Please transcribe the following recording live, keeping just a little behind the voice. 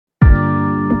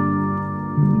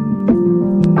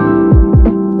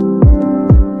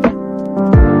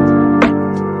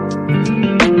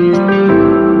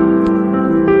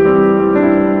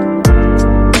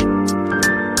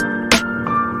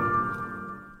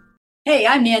Hey,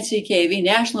 I'm Nancy Cavey,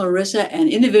 National ERISA and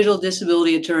Individual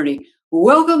Disability Attorney.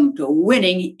 Welcome to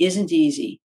Winning Isn't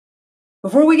Easy.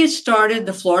 Before we get started,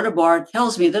 the Florida Bar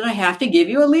tells me that I have to give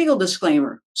you a legal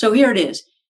disclaimer. So here it is.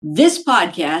 This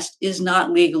podcast is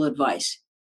not legal advice.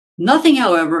 Nothing,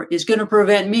 however, is going to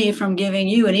prevent me from giving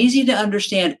you an easy to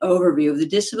understand overview of the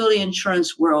disability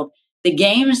insurance world, the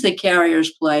games that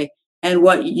carriers play, and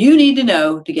what you need to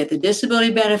know to get the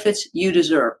disability benefits you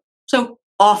deserve. So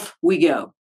off we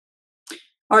go.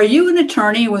 Are you an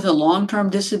attorney with a long-term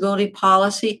disability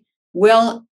policy?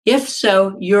 Well, if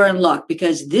so, you're in luck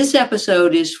because this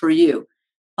episode is for you.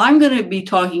 I'm going to be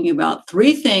talking about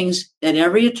 3 things that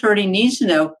every attorney needs to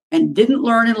know and didn't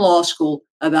learn in law school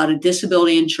about a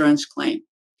disability insurance claim.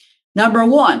 Number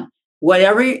 1, what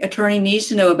every attorney needs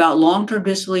to know about long-term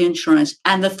disability insurance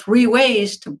and the 3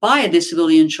 ways to buy a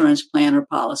disability insurance plan or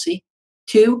policy.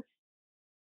 2,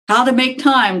 how to make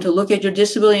time to look at your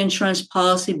disability insurance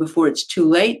policy before it's too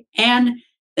late, and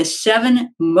the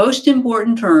 7 most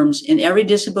important terms in every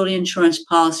disability insurance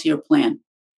policy or plan.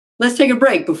 Let's take a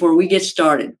break before we get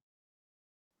started.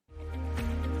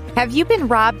 Have you been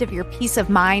robbed of your peace of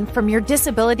mind from your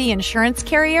disability insurance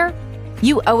carrier?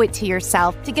 You owe it to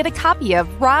yourself to get a copy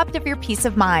of Robbed of Your Peace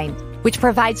of Mind, which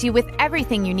provides you with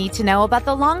everything you need to know about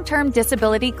the long-term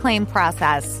disability claim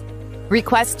process.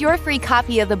 Request your free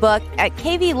copy of the book at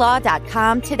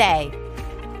kvlaw.com today.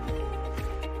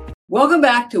 Welcome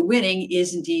back to Winning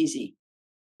Isn't Easy.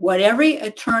 What every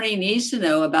attorney needs to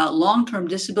know about long-term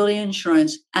disability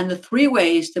insurance and the 3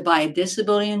 ways to buy a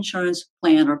disability insurance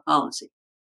plan or policy.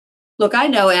 Look, I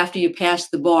know after you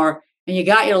passed the bar and you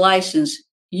got your license,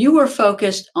 you were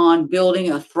focused on building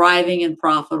a thriving and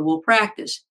profitable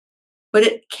practice. But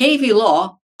at KV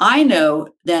Law, I know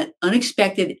that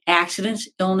unexpected accidents,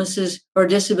 illnesses, or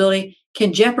disability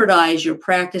can jeopardize your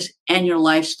practice and your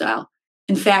lifestyle.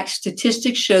 In fact,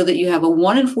 statistics show that you have a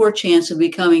 1 in 4 chance of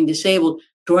becoming disabled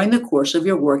during the course of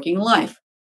your working life.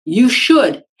 You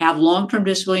should have long-term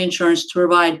disability insurance to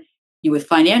provide you with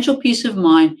financial peace of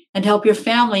mind and help your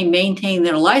family maintain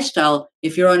their lifestyle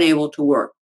if you're unable to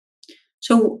work.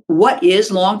 So what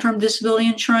is long-term disability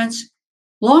insurance?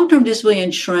 Long-term disability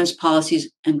insurance policies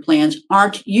and plans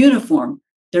aren't uniform.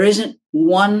 There isn't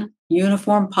one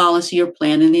uniform policy or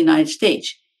plan in the United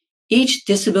States. Each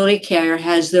disability carrier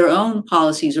has their own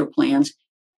policies or plans.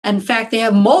 In fact, they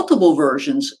have multiple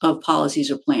versions of policies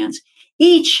or plans.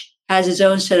 Each has its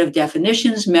own set of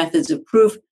definitions, methods of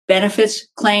proof, benefits,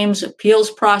 claims, appeals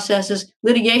processes,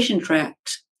 litigation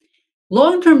tracks.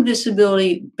 Long-term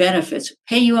disability benefits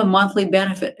pay you a monthly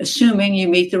benefit, assuming you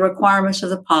meet the requirements of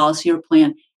the policy or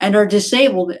plan and are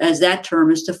disabled as that term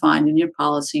is defined in your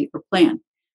policy or plan.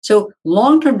 So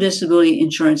long-term disability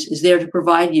insurance is there to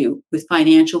provide you with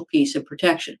financial peace and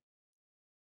protection.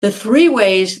 The 3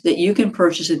 ways that you can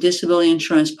purchase a disability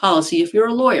insurance policy if you're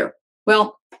a lawyer.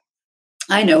 Well,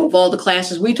 I know of all the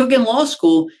classes we took in law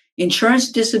school,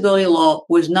 insurance disability law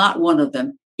was not one of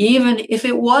them, even if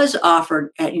it was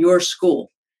offered at your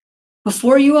school.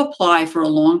 Before you apply for a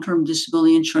long-term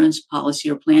disability insurance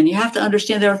policy or plan, you have to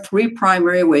understand there are 3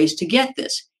 primary ways to get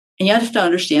this, and you have to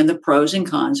understand the pros and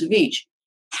cons of each.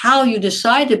 How you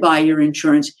decide to buy your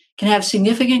insurance can have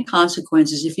significant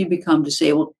consequences if you become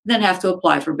disabled, then have to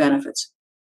apply for benefits.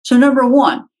 So number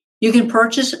 1, you can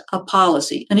purchase a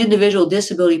policy, an individual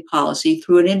disability policy,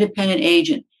 through an independent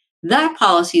agent. That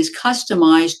policy is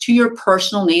customized to your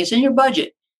personal needs and your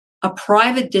budget. A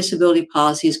private disability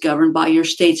policy is governed by your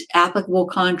state's applicable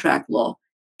contract law.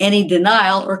 Any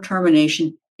denial or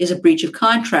termination is a breach of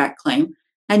contract claim,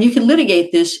 and you can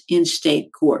litigate this in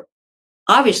state court.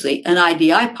 Obviously, an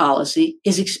IDI policy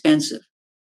is expensive.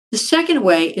 The second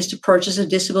way is to purchase a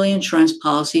disability insurance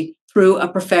policy through a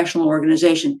professional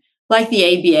organization, like the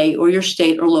ABA or your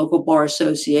state or local bar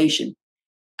association.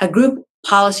 A group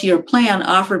policy or plan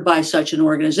offered by such an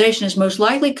organization is most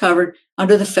likely covered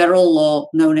under the federal law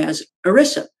known as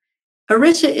ERISA.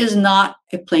 ERISA is not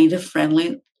a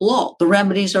plaintiff-friendly law. The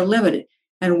remedies are limited.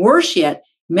 And worse yet,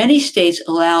 many states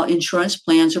allow insurance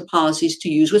plans or policies to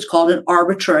use what's called an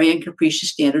arbitrary and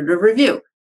capricious standard of review.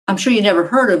 I'm sure you never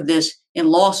heard of this in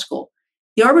law school.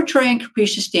 The arbitrary and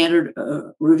capricious standard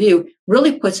review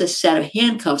really puts a set of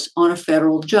handcuffs on a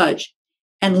federal judge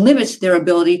and limits their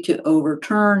ability to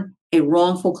overturn a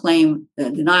wrongful claim,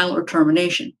 denial, or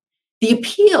termination. The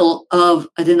appeal of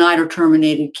a denied or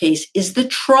terminated case is the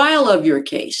trial of your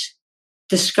case.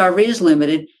 Discovery is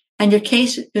limited, and your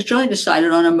case is generally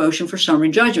decided on a motion for summary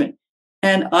judgment.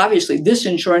 And obviously, this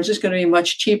insurance is going to be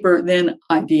much cheaper than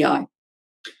IDI.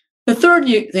 The third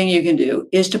thing you can do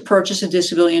is to purchase a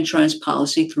disability insurance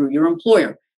policy through your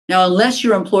employer. Now, unless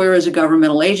your employer is a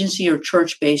governmental agency or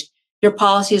church-based, Your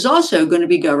policy is also going to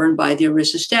be governed by the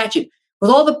ERISA statute with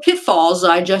all the pitfalls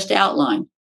I just outlined.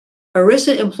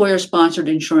 ERISA employer-sponsored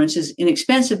insurance is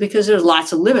inexpensive because there's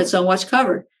lots of limits on what's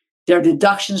covered. There are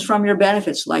deductions from your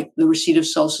benefits, like the receipt of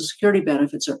Social Security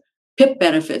benefits or PIP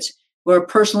benefits or a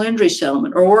personal injury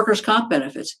settlement or workers' comp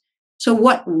benefits. So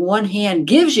what one hand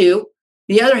gives you,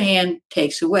 the other hand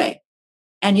takes away.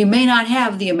 And you may not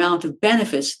have the amount of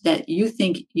benefits that you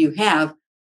think you have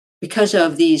because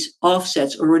of these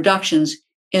offsets or reductions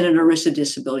in an ERISA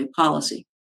disability policy.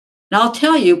 Now, I'll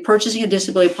tell you, purchasing a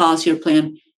disability policy or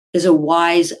plan is a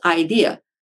wise idea.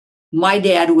 My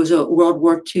dad was a World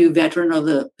War II veteran of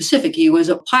the Pacific. He was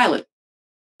a pilot.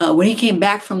 When he came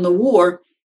back from the war,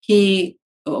 he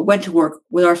went to work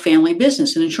with our family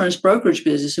business, an insurance brokerage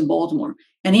business in Baltimore.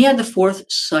 And he had the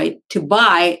foresight to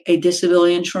buy a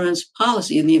disability insurance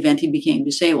policy in the event he became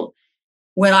disabled.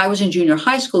 When I was in junior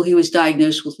high school, he was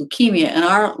diagnosed with leukemia, and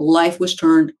our life was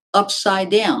turned upside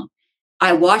down.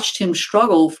 I watched him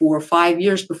struggle for 5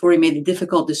 years before he made the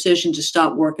difficult decision to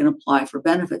stop work and apply for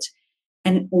benefits.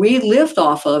 And we lived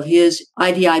off of his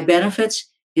IDI benefits,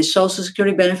 his Social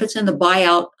Security benefits, and the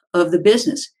buyout of the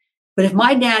business. But if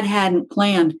my dad hadn't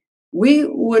planned, we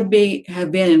would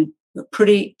have been in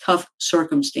pretty tough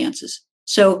circumstances.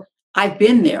 So I've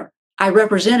been there. I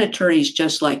represent attorneys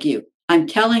just like you. I'm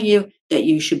telling you that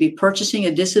you should be purchasing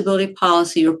a disability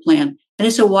policy or plan, and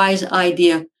it's a wise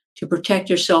idea to protect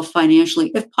yourself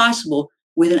financially, if possible,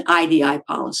 with an IDI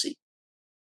policy.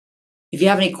 If you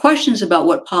have any questions about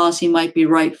what policy might be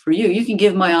right for you, you can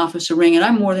give my office a ring, and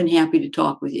I'm more than happy to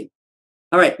talk with you.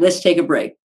 All right, let's take a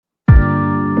break.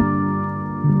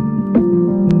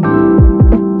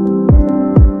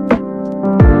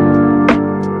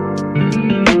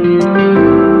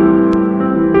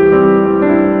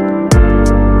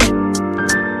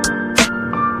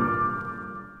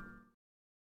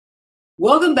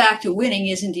 Welcome back to Winning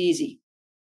Isn't Easy.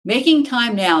 Making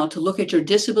time now to look at your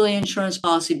disability insurance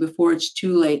policy before it's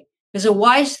too late is a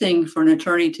wise thing for an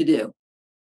attorney to do.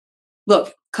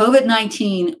 Look,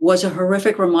 COVID-19 was a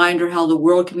horrific reminder how the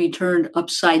world can be turned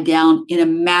upside down in a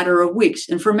matter of weeks.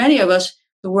 And for many of us,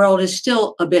 the world is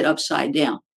still a bit upside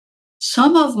down.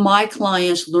 Some of my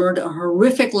clients learned a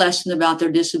horrific lesson about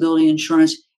their disability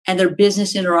insurance and their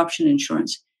business interruption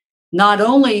insurance. Not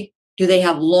only do they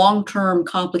have long-term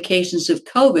complications of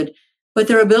COVID, but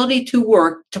their ability to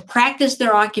work, to practice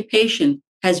their occupation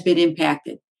has been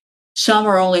impacted. Some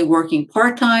are only working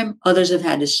part-time, others have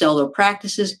had to sell their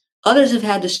practices, others have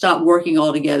had to stop working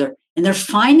altogether, and they're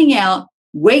finding out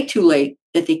way too late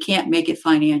that they can't make it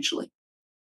financially.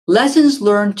 Lessons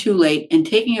learned too late and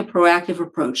taking a proactive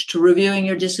approach to reviewing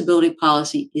your disability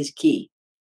policy is key.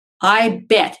 I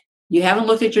bet you haven't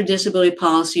looked at your disability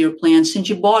policy or plan since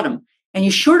you bought them, and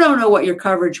you sure don't know what your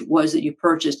coverage was that you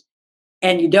purchased,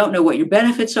 and you don't know what your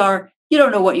benefits are, you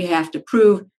don't know what you have to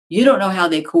prove, you don't know how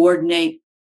they coordinate,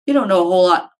 you don't know a whole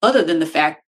lot other than the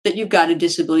fact that you've got a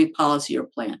disability policy or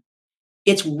plan.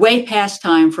 It's way past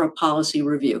time for a policy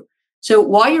review. So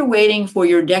while you're waiting for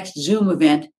your next Zoom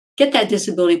event, get that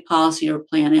disability policy or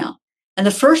plan out. And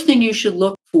the first thing you should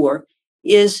look for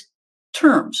is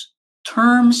terms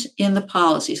in the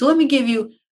policy. So let me give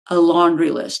you a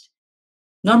laundry list.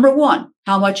 Number 1,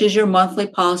 how much is your monthly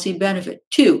policy benefit?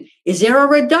 2, is there a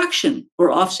reduction or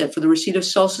offset for the receipt of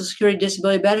Social Security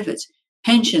disability benefits,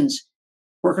 pensions,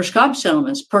 workers' comp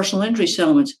settlements, personal injury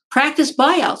settlements, practice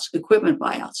buyouts, equipment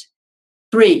buyouts?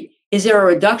 3, is there a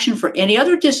reduction for any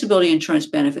other disability insurance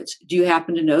benefits? Do you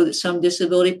happen to know that some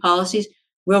disability policies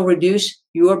will reduce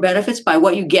your benefits by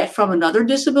what you get from another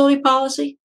disability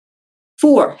policy?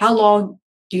 4, how long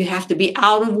do you have to be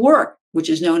out of work, which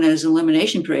is known as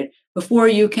elimination period, before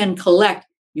you can collect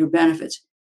your benefits?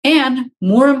 And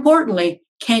more importantly,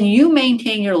 can you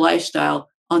maintain your lifestyle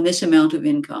on this amount of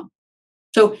income?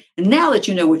 So now that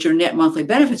you know what your net monthly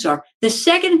benefits are, the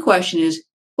second question is,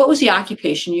 what was the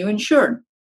occupation you insured?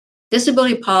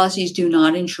 Disability policies do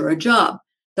not insure a job.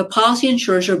 The policy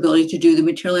insures your ability to do the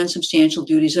material and substantial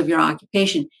duties of your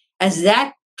occupation, as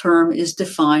that term is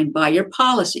defined by your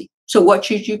policy. So what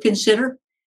should you consider?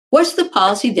 What's the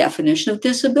policy definition of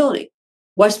disability?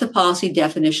 What's the policy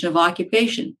definition of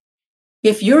occupation?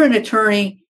 If you're an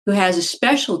attorney who has a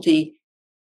specialty,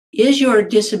 is your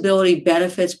disability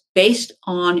benefits based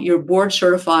on your board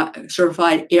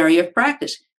certified area of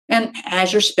practice? And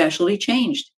has your specialty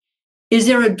changed? Is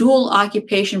there a dual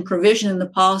occupation provision in the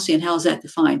policy, and how is that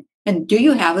defined? And do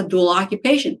you have a dual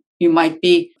occupation? You might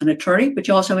be an attorney, but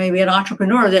you also may be an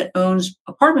entrepreneur that owns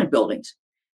apartment buildings.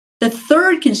 The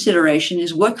third consideration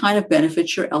is what kind of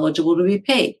benefits you're eligible to be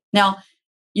paid. Now,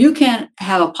 you can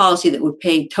have a policy that would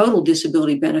pay total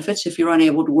disability benefits if you're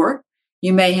unable to work.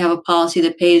 You may have a policy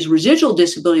that pays residual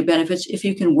disability benefits if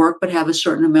you can work but have a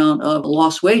certain amount of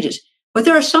lost wages. But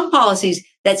there are some policies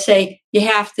that say you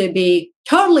have to be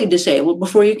totally disabled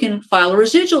before you can file a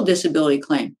residual disability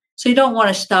claim. So you don't want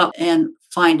to stop and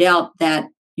find out that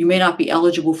you may not be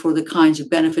eligible for the kinds of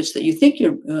benefits that you think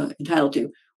you're entitled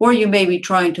to. Or you may be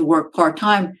trying to work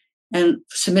part-time and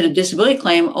submit a disability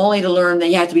claim only to learn that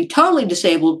you have to be totally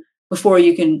disabled before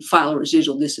you can file a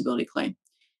residual disability claim.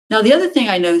 Now, the other thing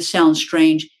I know sounds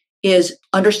strange is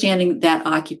understanding that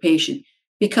occupation,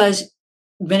 because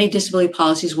many disability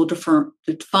policies will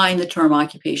define the term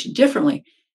occupation differently.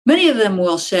 Many of them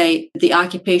will say the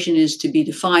occupation is to be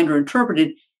defined or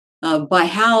interpreted by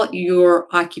how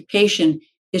your occupation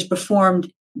is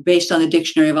performed based on the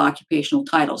Dictionary of Occupational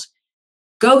Titles.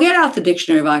 Go get out the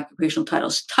Dictionary of Occupational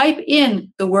Titles. Type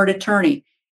in the word attorney.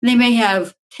 And they may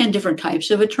have 10 different types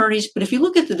of attorneys, but if you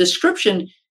look at the description,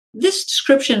 this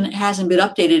description hasn't been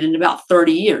updated in about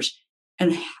 30 years.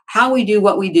 And how we do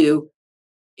what we do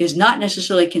is not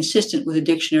necessarily consistent with the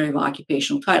Dictionary of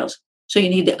Occupational Titles. So you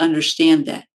need to understand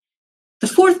that. The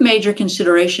fourth major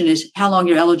consideration is how long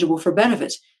you're eligible for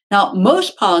benefits. Now,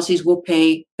 most policies will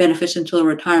pay benefits until the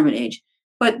retirement age,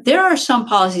 but there are some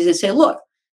policies that say, look,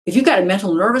 if you've got a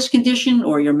mental nervous condition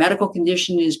or your medical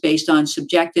condition is based on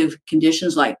subjective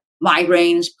conditions like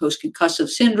migraines, post-concussive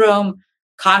syndrome,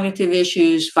 cognitive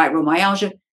issues,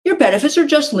 fibromyalgia, your benefits are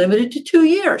just limited to 2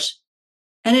 years.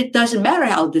 And it doesn't matter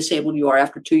how disabled you are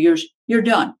after 2 years, you're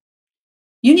done.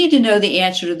 You need to know the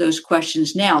answer to those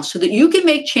questions now so that you can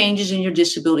make changes in your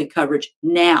disability coverage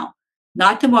now,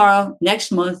 not tomorrow,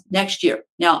 next month, next year.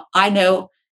 Now, I know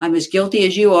I'm as guilty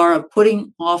as you are of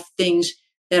putting off things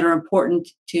that are important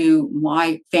to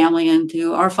my family and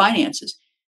to our finances.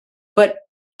 But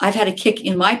I've had a kick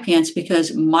in my pants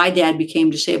because my dad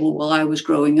became disabled while I was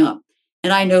growing up.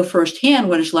 And I know firsthand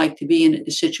what it's like to be in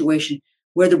a situation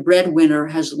where the breadwinner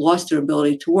has lost their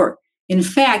ability to work. In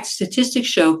fact, statistics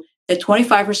show that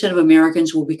 25% of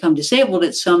Americans will become disabled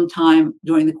at some time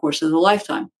during the course of their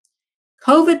lifetime.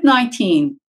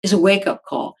 COVID-19 is a wake-up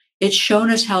call. It's shown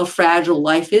us how fragile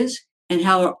life is and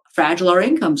how fragile our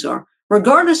incomes are,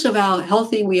 regardless of how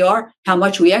healthy we are, how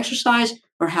much we exercise,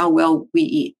 or how well we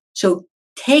eat. So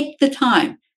take the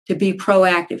time to be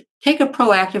proactive. Take a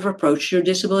proactive approach to your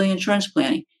disability insurance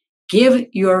planning. Give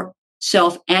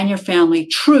yourself and your family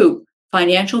true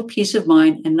financial peace of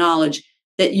mind and knowledge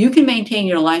that you can maintain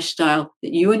your lifestyle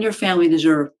that you and your family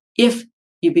deserve if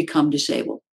you become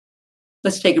disabled.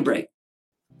 Let's take a break.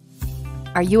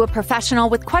 Are you a professional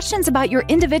with questions about your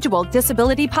individual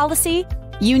disability policy?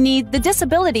 You need the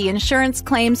Disability Insurance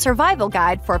Claim Survival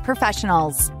Guide for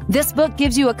Professionals. This book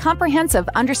gives you a comprehensive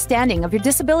understanding of your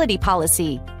disability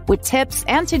policy with tips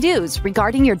and to-dos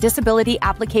regarding your disability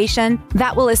application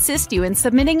that will assist you in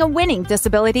submitting a winning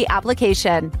disability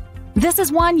application. This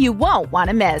is one you won't want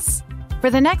to miss. For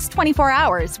the next 24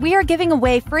 hours, we are giving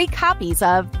away free copies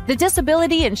of the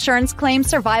Disability Insurance Claim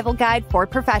Survival Guide for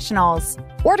Professionals.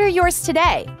 Order yours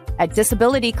today at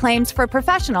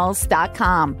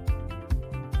disabilityclaimsforprofessionals.com.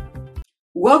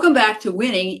 Welcome back to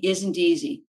Winning Isn't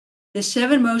Easy. The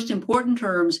 7 most important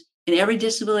terms in every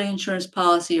disability insurance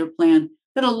policy or plan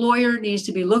that a lawyer needs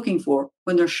to be looking for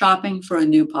when they're shopping for a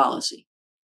new policy.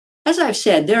 As I've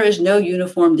said, there is no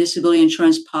uniform disability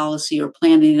insurance policy or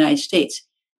plan in the United States.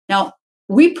 Now,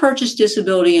 we purchase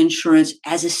disability insurance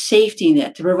as a safety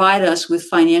net to provide us with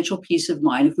financial peace of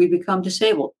mind if we become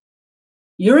disabled.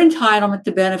 Your entitlement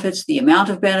to benefits, the amount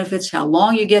of benefits, how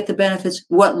long you get the benefits,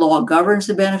 what law governs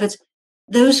the benefits,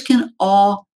 those can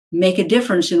all make a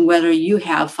difference in whether you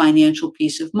have financial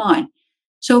peace of mind.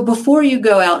 So before you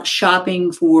go out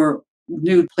shopping for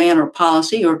new plan or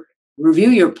policy or review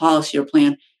your policy or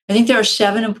plan, I think there are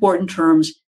 7 important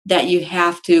terms that you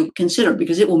have to consider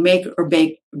because it will make or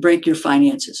break your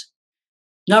finances.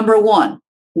 Number 1,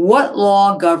 what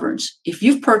law governs? If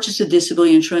you've purchased a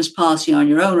disability insurance policy on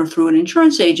your own or through an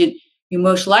insurance agent, you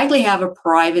most likely have a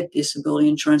private disability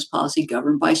insurance policy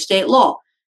governed by state law.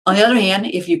 On the other hand,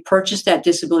 if you purchase that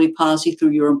disability policy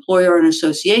through your employer or an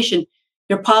association,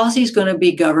 your policy is going to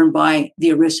be governed by the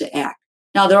ERISA Act.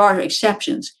 Now, there are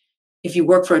exceptions. If you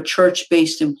work for a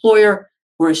church-based employer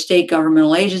or a state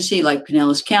governmental agency like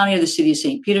Pinellas County or the city of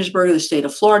St. Petersburg or the state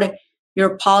of Florida,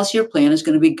 your policy or plan is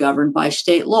going to be governed by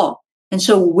state law. And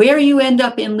so where you end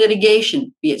up in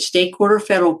litigation, be it state court or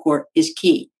federal court, is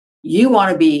key. You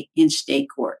want to be in state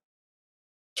court.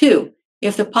 2,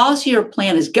 if the policy or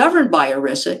plan is governed by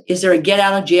ERISA, is there a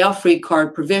get-out-of-jail-free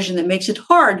card provision that makes it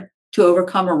hard to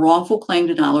overcome a wrongful claim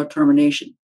denial or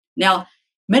termination? Now,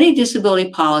 many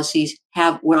disability policies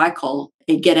have what I call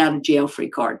a get-out-of-jail-free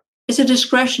card. It's a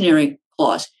discretionary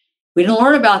clause. We didn't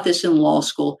learn about this in law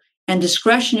school. And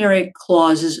discretionary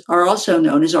clauses are also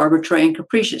known as arbitrary and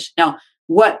capricious. Now,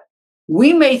 what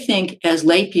we may think as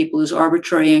lay people is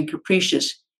arbitrary and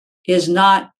capricious is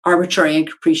not arbitrary and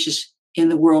capricious in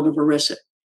the world of ERISA.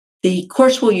 The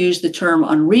courts will use the term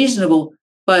unreasonable,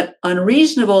 but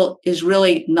unreasonable is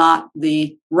really not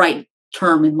the right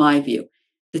term in my view.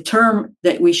 The term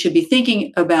that we should be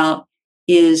thinking about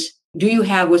is, do you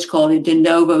have what's called a de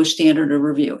novo standard of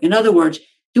review? In other words,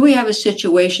 do we have a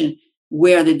situation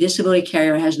where the disability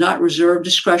carrier has not reserved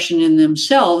discretion in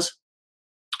themselves,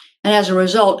 and as a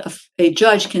result, a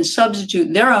judge can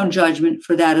substitute their own judgment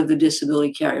for that of the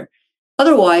disability carrier?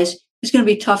 Otherwise, it's going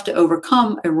to be tough to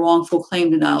overcome a wrongful claim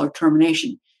denial or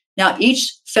termination. Now,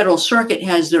 each federal circuit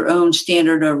has their own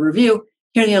standard of review.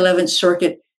 Here in the 11th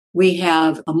Circuit, we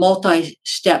have a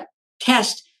multi-step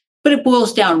test, but it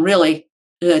boils down really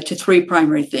to three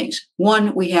primary things.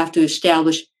 One, we have to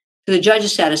establish to the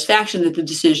judge's satisfaction that the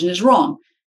decision is wrong.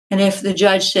 And if the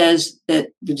judge says that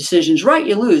the decision is right,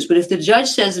 you lose. But if the judge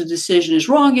says the decision is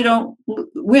wrong, you don't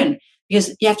win,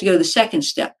 because you have to go to the second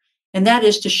step. And that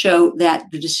is to show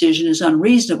that the decision is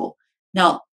unreasonable.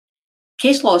 Now,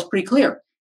 case law is pretty clear.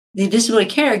 The disability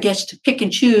carrier gets to pick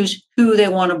and choose who they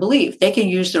want to believe. They can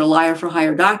use their liar for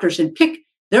hire doctors and pick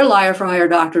their liar for hire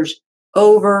doctors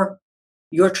over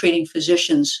your treating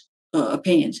physician's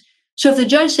opinions. So if the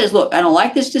judge says, look, I don't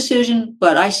like this decision,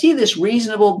 but I see this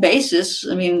reasonable basis.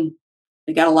 I mean,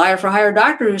 they got a liar for hire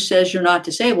doctor who says you're not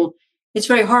disabled. It's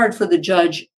very hard for the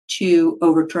judge to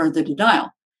overturn the denial.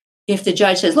 If the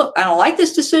judge says, look, I don't like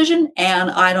this decision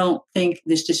and I don't think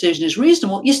this decision is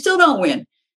reasonable, you still don't win,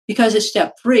 because it's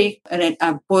step 3, and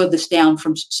I've boiled this down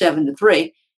from 7 to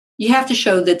 3. You have to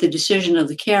show that the decision of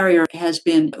the carrier has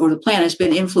been, or the plan has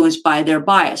been, influenced by their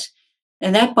bias.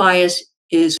 And that bias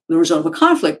is the result of a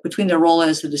conflict between their role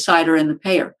as the decider and the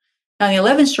payer. Now, in the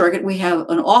 11th Circuit, we have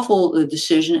an awful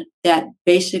decision that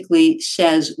basically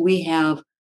says we have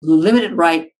limited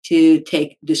right to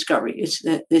take discovery. It's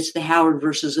the Howard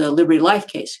versus Liberty Life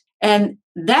case. And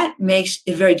that makes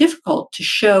it very difficult to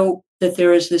show that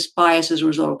there is this bias as a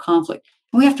result of conflict.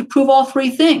 And we have to prove all three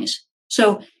things.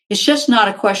 So it's just not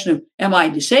a question of, am I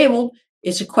disabled?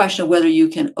 It's a question of whether you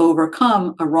can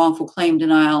overcome a wrongful claim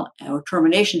denial or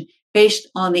termination based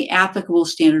on the applicable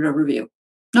standard of review.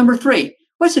 Number 3,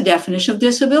 what's the definition of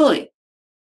disability?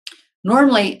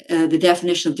 Normally, the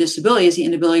definition of disability is the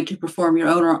inability to perform your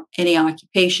own or any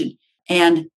occupation.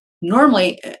 And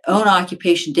normally, own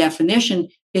occupation definition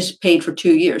is paid for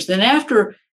 2 years. Then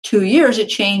after 2 years, it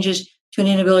changes to an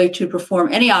inability to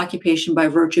perform any occupation by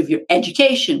virtue of your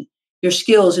education, your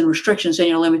skills and restrictions, and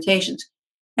your limitations.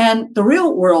 And the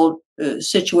real world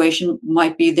situation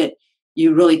might be that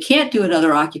you really can't do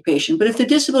another occupation. But if the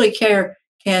disability carrier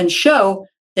can show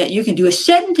that you can do a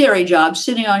sedentary job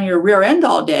sitting on your rear end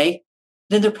all day,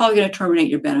 then they're probably going to terminate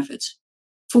your benefits.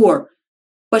 4,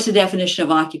 what's the definition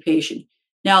of occupation?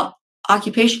 Now,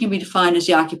 occupation can be defined as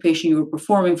the occupation you were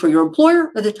performing for your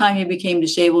employer at the time you became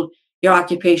disabled. Your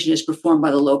occupation is performed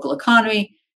by the local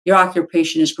economy. Your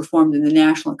occupation is performed in the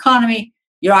national economy.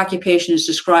 Your occupation is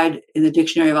described in the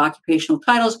Dictionary of Occupational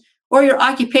Titles, or your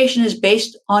occupation is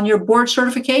based on your board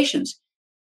certifications.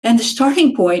 And the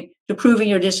starting point to proving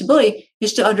your disability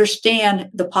is to understand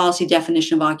the policy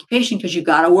definition of occupation, because you've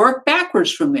got to work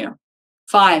backwards from there.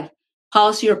 5,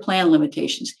 policy or plan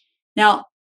limitations. Now,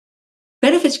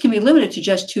 benefits can be limited to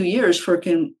just 2 years for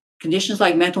conditions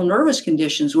like mental nervous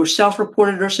conditions or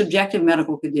self-reported or subjective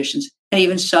medical conditions, and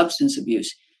even substance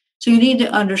abuse. So you need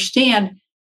to understand,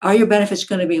 are your benefits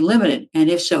going to be limited? And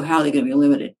if so, how are they going to be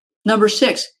limited? Number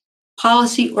 6,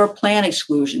 policy or plan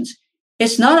exclusions.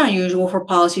 It's not unusual for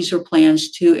policies or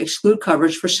plans to exclude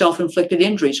coverage for self-inflicted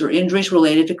injuries or injuries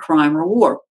related to crime or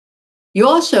war. You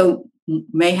also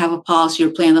may have a policy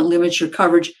or plan that limits your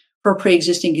coverage for a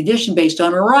pre-existing condition based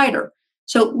on a rider.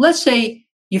 So let's say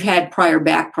you've had prior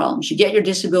back problems. You get your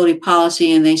disability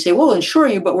policy and they say, we'll insure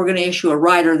you, but we're going to issue a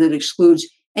rider that excludes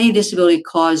any disability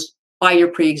caused by your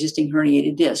pre-existing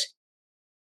herniated disc.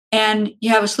 And you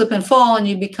have a slip and fall and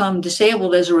you become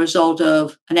disabled as a result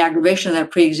of an aggravation of that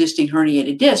pre-existing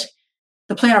herniated disc.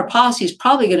 The plan or policy is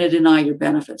probably going to deny your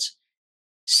benefits.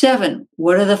 7,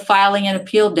 what are the filing and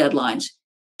appeal deadlines?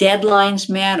 Deadlines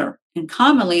matter. And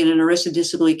commonly in an ERISA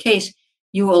disability case,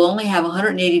 you will only have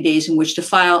 180 days in which to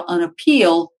file an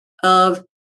appeal of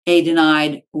a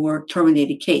denied or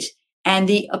terminated case. And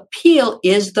the appeal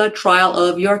is the trial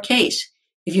of your case.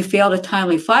 If you fail to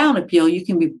timely file an appeal, you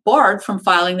can be barred from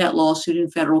filing that lawsuit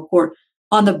in federal court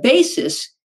on the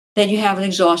basis that you haven't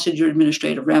exhausted your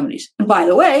administrative remedies. And by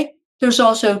the way, there's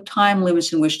also time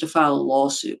limits in which to file a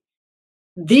lawsuit.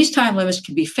 These time limits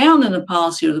can be found in the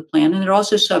policy or the plan, and they're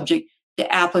also subject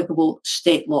to applicable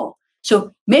state law.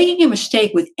 So making a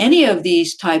mistake with any of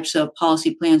these types of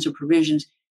policy plans or provisions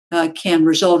can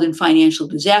result in financial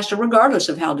disaster, regardless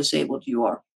of how disabled you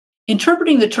are.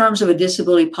 Interpreting the terms of a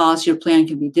disability policy or plan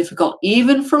can be difficult,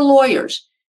 even for lawyers.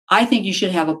 I think you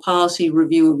should have a policy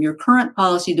review of your current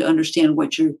policy to understand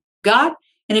what you've got.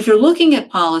 And if you're looking at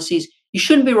policies, you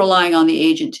shouldn't be relying on the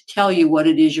agent to tell you what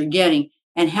it is you're getting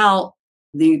and how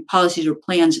the policies or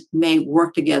plans may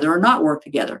work together or not work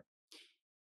together.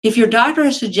 If your doctor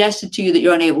has suggested to you that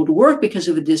you're unable to work because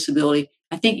of a disability,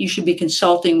 I think you should be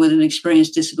consulting with an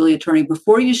experienced disability attorney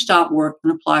before you stop work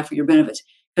and apply for your benefits.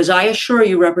 Because I assure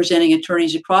you, representing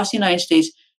attorneys across the United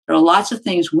States, there are lots of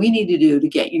things we need to do to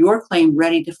get your claim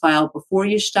ready to file before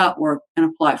you stop work and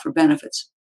apply for benefits.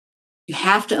 You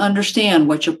have to understand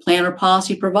what your plan or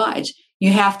policy provides.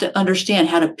 You have to understand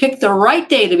how to pick the right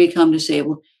day to become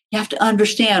disabled. You have to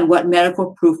understand what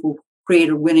medical proof will create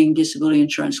a winning disability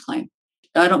insurance claim.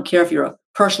 I don't care if you're a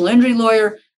personal injury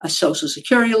lawyer, a Social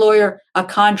Security lawyer, a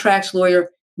contracts lawyer,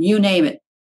 you name it.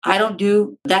 I don't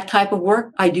do that type of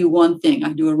work. I do one thing.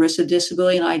 I do ERISA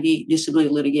disability and ID disability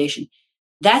litigation.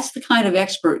 That's the kind of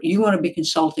expert you want to be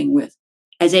consulting with.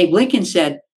 As Abe Lincoln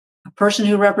said, a person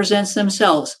who represents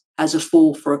themselves as a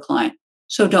fool for a client.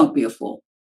 So don't be a fool.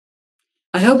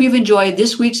 I hope you've enjoyed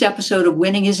this week's episode of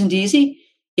Winning Isn't Easy.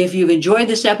 If you've enjoyed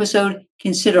this episode,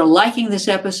 consider liking this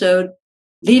episode,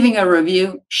 leaving a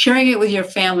review, sharing it with your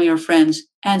family or friends,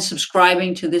 and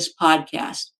subscribing to this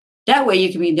podcast. That way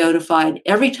you can be notified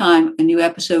every time a new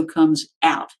episode comes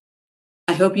out.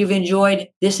 I hope you've enjoyed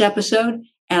this episode,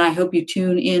 and I hope you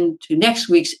tune in to next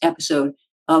week's episode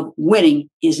of Winning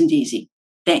Isn't Easy.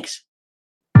 Thanks.